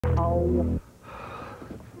No.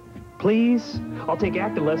 Please? I'll take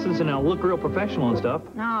acting lessons and I'll look real professional and stuff.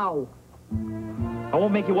 No. I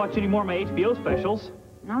won't make you watch any more of my HBO specials.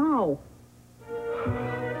 No.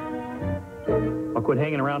 I'll quit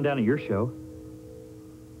hanging around down at your show.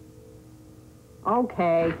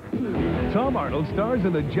 Okay. Tom Arnold stars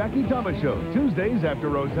in the Jackie Thomas Show, Tuesdays after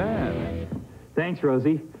Roseanne. Thanks,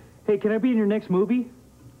 Rosie. Hey, can I be in your next movie?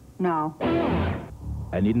 No.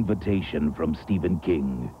 An invitation from Stephen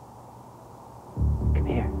King. Come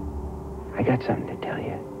here. I got something to tell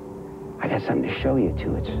you. I got something to show you,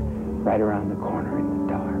 too. It's right around the corner in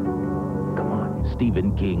the dark. Come on.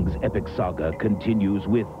 Stephen King's epic saga continues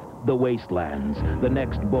with The Wastelands, the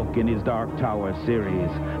next book in his Dark Tower series.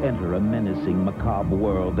 Enter a menacing, macabre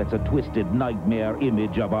world that's a twisted nightmare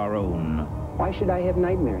image of our own. Why should I have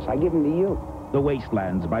nightmares? I give them to you. The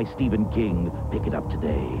Wastelands by Stephen King. Pick it up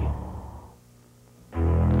today.